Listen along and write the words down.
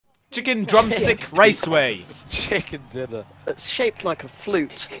Chicken drumstick raceway. Chicken dinner. It's shaped like a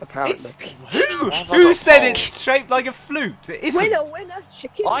flute, apparently. Who said it's shaped like a flute? It isn't. Winner,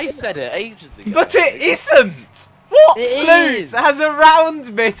 chicken I dinner. said it ages ago. But it isn't. What It flute is. has a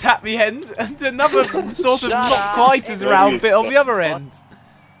round bit at the end and another sort of Shut not up. quite as round bit on the other end?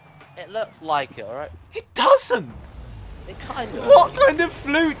 It looks like it, alright? It doesn't. It kind of. What kind of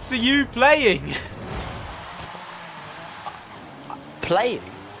flutes are you playing? Playing?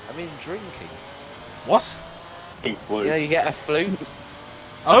 I mean drinking. What? Pink flutes. You know, you get a flute.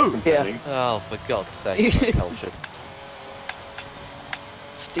 Oh. Yeah. Oh, for God's sake, I'm cultured.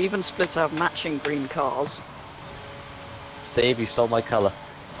 Steve Split have matching green cars. Steve, you stole my colour.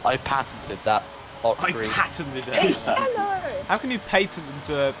 I patented that hot I green. patented It's it. yellow. How can you patent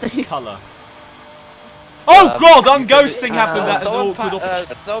into a colour? Oh God! Unghosting happened at an awkward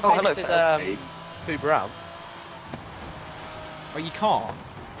opportunity. Someone hello, painted Pooh Brown. Oh, you can't.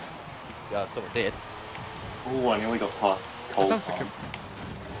 Yeah, someone did. Oh, I nearly got past That cold sounds like time.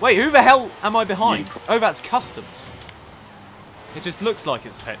 Wait, who the hell am I behind? You. Oh, that's customs. It just looks like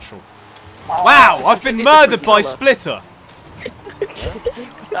it's petrol. Wow! I've been murdered by Splitter.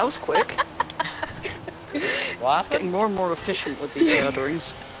 That was quick. What It's happened? getting more and more efficient with these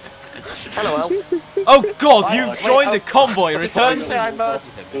murderings. Hello, Elf. Oh God! You've Wait, joined oh, a convoy. Why Return did you say I to. murdered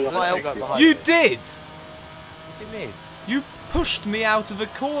him? Well, I got behind You him. did. What do you mean? You pushed me out of a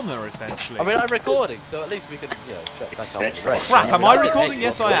corner, essentially. I mean, I'm recording, so at least we can, you know, check back on the race. Crap! Am I mean, recording? hit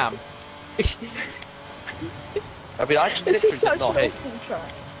Yes, you I off am. I mean, I literally This is did such not an hit. awful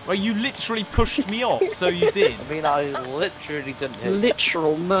track. Well, you literally pushed me off, so you did. I mean, I literally didn't hit.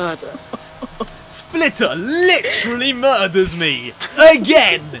 Literal murder. Splitter literally murders me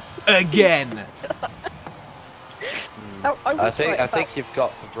again. Again. Oh, I I was think right I about- think you've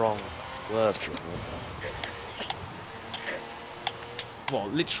got the wrong word.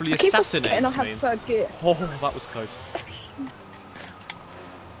 What? Literally I keep on forgetting I assassinates have me. third gear. Oh, that was close.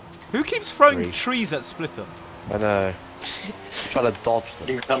 Who keeps throwing Three. trees at Splitter? I know. Trying to dodge them.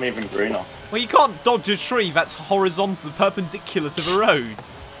 You become even greener. Well, you can't dodge a tree that's horizontal, perpendicular to the road.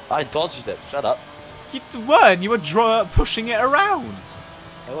 I dodged it. Shut up. You weren't. You were pushing it around.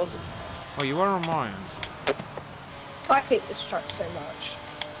 I wasn't. Oh, you were on mine. I hate this track so much.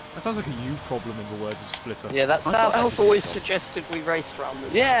 That sounds like a you problem in the words of Splitter. Yeah, that's I thought Elf always suggested we race around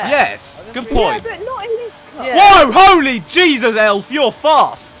this. Yeah. Yes. Good Yeah, point. but not in this car. Yeah. Whoa! Holy Jesus, Elf! You're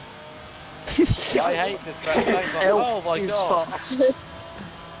fast. Yeah, I hate this track so much. Elf Oh my is god. fast.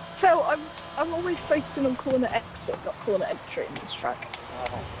 Phil, I'm always focusing on corner exit, not corner entry in this track.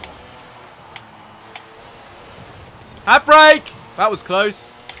 Hat break. That was close.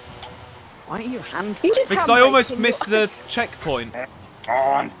 Why are you hand? You did Because handbrake I almost in missed your- the checkpoint.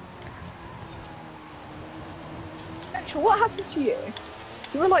 On. Actually, what happened to you?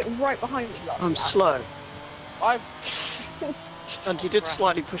 You were like right behind me last I'm lap. slow. I'm. And you did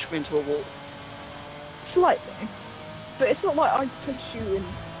slightly push me into a wall. Slightly. But it's not like I pushed you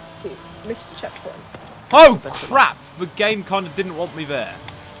into missed the checkpoint. Oh crap! The game kind of didn't want me there.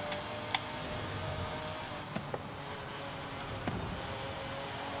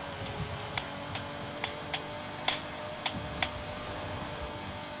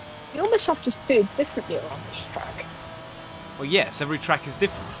 You almost have to do it differently on this track. Well, yes, every track is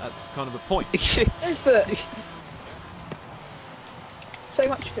different. That's kind of the point. No, but so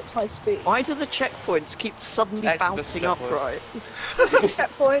much of it's high speed. Why do the checkpoints keep suddenly Extra bouncing checkpoint. upright?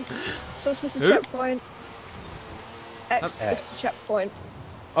 Checkpoint. Someone's missed a Who? checkpoint. X That's- missed a checkpoint.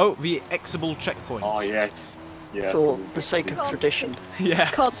 Oh, the Xable checkpoints. Oh, yes. Yes. For the sake of Oh. tradition. Yeah.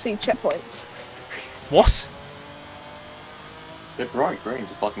 Can't see checkpoints. What? They're bright green,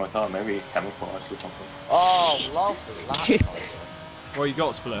 just like my car. Maybe camouflage or something. Oh, love the last Well, you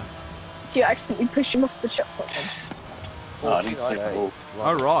got Splitter. Do you accidentally push him off the checkpoint then? No, I didn't see the ball.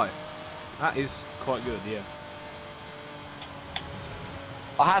 Oh right, that is quite good. Yeah.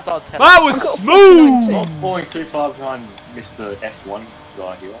 I have done 10. That was I've got smooth. 0.25 behind Mr. F1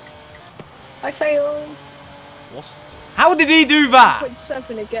 guy here. I failed. What? How did he do that?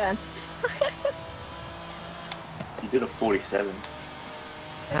 0.7 again. You did a 47.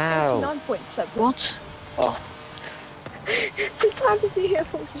 How? 9.7. What? Oh, Since how did you hear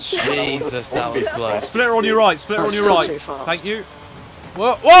 47? Jesus, that was close. Splitter on your right. Splitter on That's your still right. too fast. Thank you.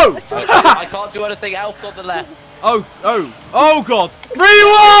 Whoa! Whoa! I can't do anything else on the left. Oh! Oh! Oh God! Free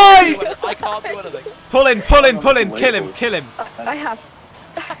wide! I can't do anything. Pull in! Pull in! Pull in! Kill him! Kill him! I have.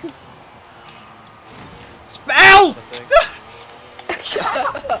 Elf!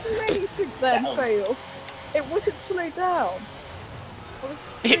 Really since then fail. It wouldn't slow down. I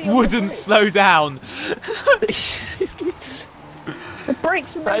was It three on the wouldn't brake. slow down. The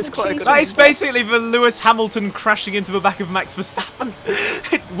brakes are That is quite a good That is response. basically the Lewis Hamilton crashing into the back of Max Verstappen.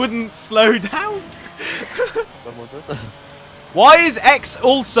 It wouldn't slow down. When was this? Why is X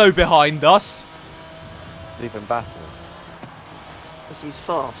also behind us? Even better. Because he's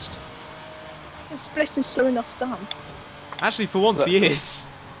fast. The split is slowing us down. Actually, for once, he is.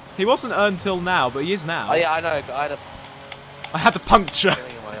 He wasn't until now, but he is now. Oh yeah, I know. I had the puncture.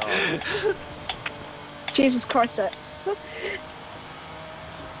 feeling in my arm. Jesus Christ, X.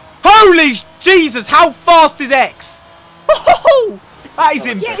 Holy Jesus! How fast is X? That is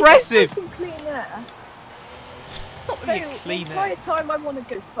Yeah, impressive. it's nice and clean air. It's not really So, clean the air. entire time I want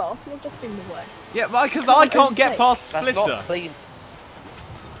to go fast, you're just in the way. Yeah, because I can't get past That's Splitter. not clean.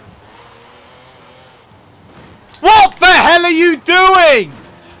 What the hell are you doing?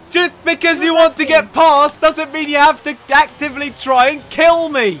 Just because you want to get past doesn't mean you have to actively try and kill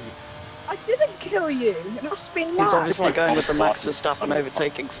me. I didn't kill you. It must have been He's that. obviously going with the Max Verstappen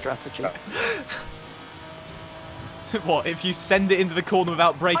overtaking strategy. What, if you send it into the corner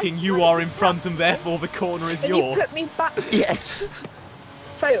without braking, you are in front and therefore the corner is And yours? you put me back. Yes.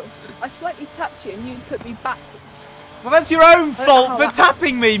 Fail. I slightly tapped you and you put me backwards. Well, that's your own know fault how for that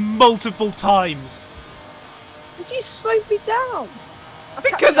tapping me multiple times. Because you slowed me down. I tapped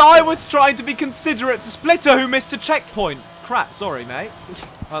Because you I backwards. was trying to be considerate to Splitter, who missed a checkpoint. Crap, sorry, mate.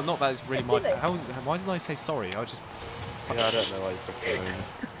 Well, not that it's really my Did fault. it? Why did I say sorry? I just... Yeah, I don't know why you said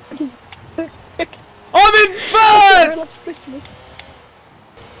sorry. I'm in I third! realised splitting it.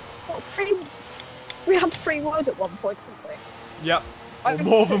 What, three? We had 3 wide at one point, didn't we? Yep. I Or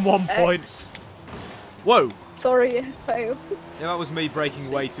more than took 1 point. X. Whoa. Sorry, fail. Yeah, that was me braking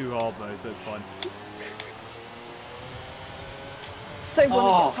way too hard though, so it's fine. So want to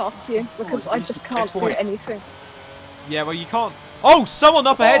Oh, get past you because I just can't do point. anything. Yeah, well you can't... Oh, someone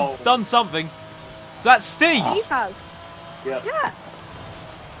up ahead's Oh. done something. So that's Steve. He has. Yep. Yeah.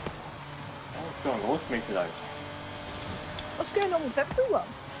 What's going on with me today? What's going on with everyone?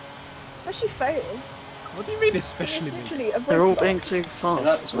 Especially fail. What do you mean It's especially me? literally a They're all roadblock. being too And fast.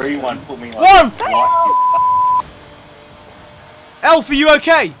 that is what's going rewind on. put me Whoa! like Elf, are you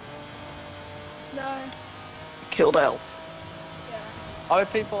okay? No. Killed Elf. Yeah. Are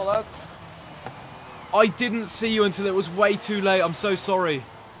people lads? I didn't see you until it was way too late. I'm so sorry.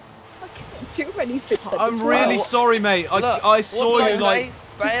 I can't do anything. at I'm this really point. sorry, mate. Look, I saw what you did I like... say?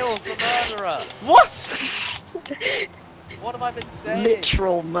 Bale's the murderer. What? What have I been saying?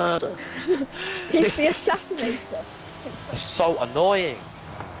 Literal murder. He's the assassinator. It's so annoying.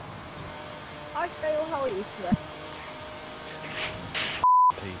 I fail. How are you today?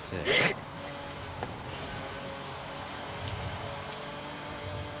 Piece it.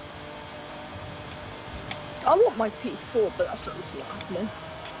 I want my P4, but that's obviously not happening.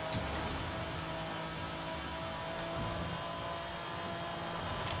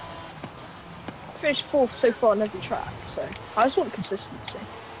 I finished 4th so far on every track, so I just want consistency.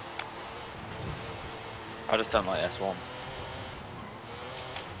 I just don't like S1.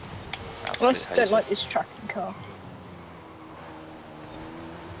 I just don't like this tracking car.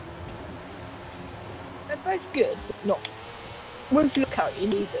 They're both good, but not. With lookout, you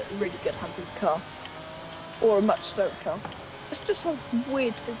need a really good handling car. Or a much slower car. It's just has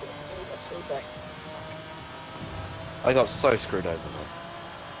weird physics, all that's all saying. I got so screwed over, man.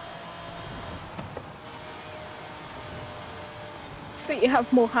 I think you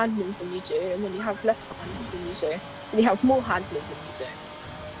have more handling than you do, and then you have less handling than you do, and you have more handling than you do.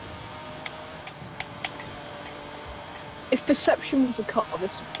 If perception was a car,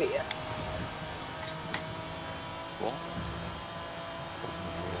 this would be it. What?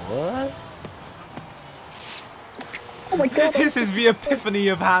 What? Oh my god! This is the epiphany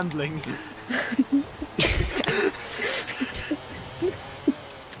of handling.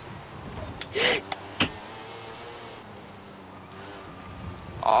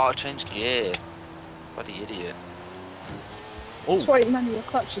 Oh, I changed gear. Bloody idiot. That's why manual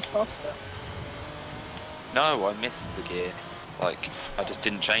clutch is faster. No, I missed the gear. Like, I just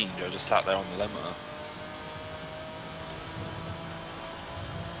didn't change, I just sat there on the limiter.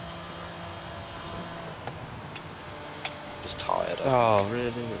 Just tired. Oh,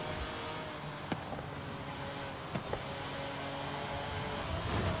 really?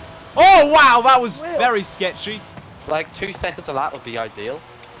 Oh, wow, that was Will. very sketchy. Like 2 seconds of that would be ideal.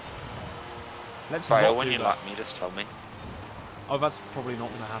 Let's Fail, not when do you that. lap me, just tell me. Oh, that's probably not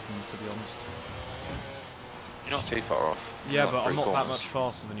going to happen, to be honest. You're not too far off. Yeah, You're but I'm three not that corners. much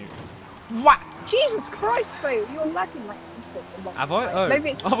faster than you. What? Jesus Christ, Fail, you're lagging like anything. Have I? Oh, Maybe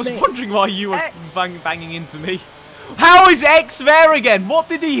it's I was me. wondering why you were X. banging into me. How is X there again? What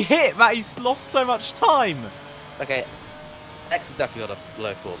did he hit that he's lost so much time? Okay. X is definitely on a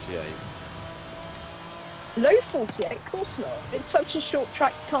low 48. Low 48? Of course not. It's such a short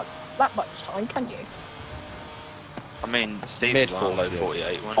track, you can't that much time, can you? I mean, Steve Mid was on low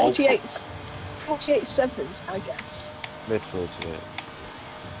 48. 48, wasn't he? 48 sevens, I guess. Mid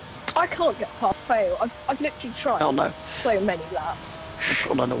 48. I can't get past Fail. I've literally tried Oh, no. so many laps. I've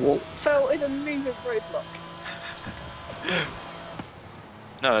gone on a wall. Fail is a moving roadblock.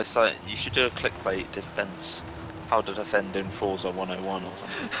 No, it's like, you should do a clickbait defense. How to defend in Forza 101 or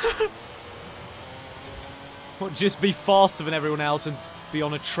something. What, just be faster than everyone else and be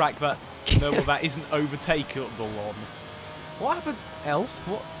on a track that that isn't overtakeable on. What happened? Elf?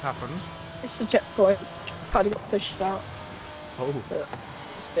 What happened? It's a checkpoint. Finally got pushed out. Oh. But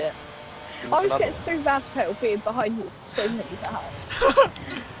it's a bit. I was getting so bad Fail being behind me for so many laps.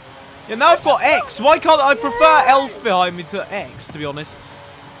 Yeah, now I've got X. Why can't I prefer Elf behind me to X, to be honest?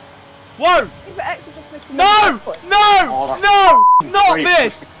 Whoa! But X was just missing No! the checkpoint. No! No! Not Great.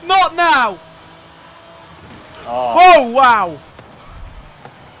 this! Not now! Oh, Whoa, wow!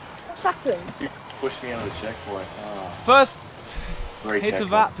 What's happened? you pushed me out of the checkpoint. Oh, First great hit of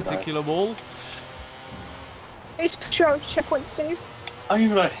checkpoint that today. particular wall. Who's pushed you out of the checkpoint, Steve? I don't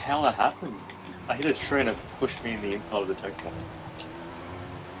even know how that happened. I hit a tree and it pushed me in the inside of the checkpoint.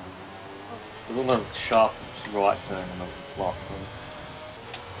 It was on the sharp right turn and the last one.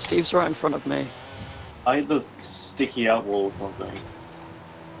 Steve's right in front of me. I hit the sticky out wall or something.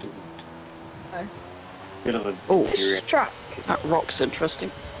 Oh. Bit of a Oh. period. This track. That rock's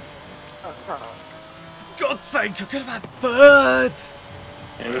interesting. God's sake, you could have had third!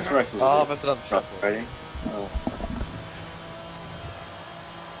 Yeah, this race is Oh, a I've bit done frustrating. Oh.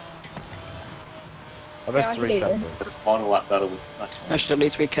 I missed Yeah, I 3 hear you. checkpoints. The final lap battle with Actually, I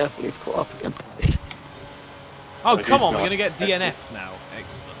need to be careful you've caught up again. Oh, But come who's on, we're got gonna get X? DNF'd now.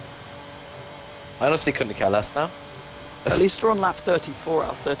 Excellent. I honestly couldn't care less now. At least we're on lap 34 out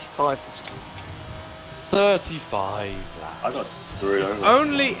of 35 this time. 35 laps. I got screwed over.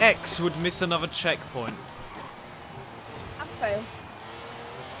 Only X would miss another checkpoint. And Fail.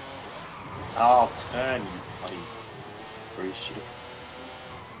 Oh, turn, you bloody free shit.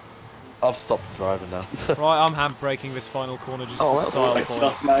 I've stopped driving now. Right, I'm handbraking this final corner just Oh, for that's style Like,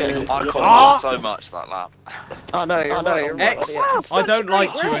 points. stuff, man. I caught Ah! so much that lap. Oh no, you're right. X, Wow, I such don't a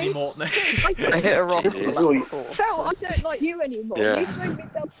great like you race. anymore, Nick. I hit a rock on Jeez. lap before. Phil, I don't like you anymore. Yeah. You slowed me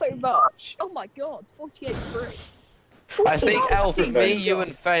down so much. Oh my god, 48-3. I think Elf, Steve, me, you you,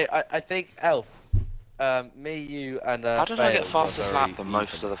 and Faye. I think Elf, me, you, and How did I get Faye were fastest very lap than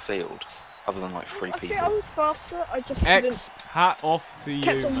most of the field? Other than like 3 I think I people. was faster, I just X, hat off to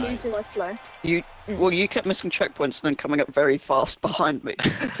kept you, on mate. losing my flow. Well, you kept missing checkpoints and then coming up very fast behind me.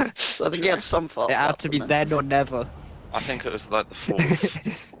 So I think you had some fast It had laps to be in there. then or never. I think it was like the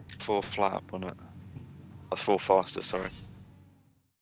fourth lap, wasn't it? The fourth fastest, sorry.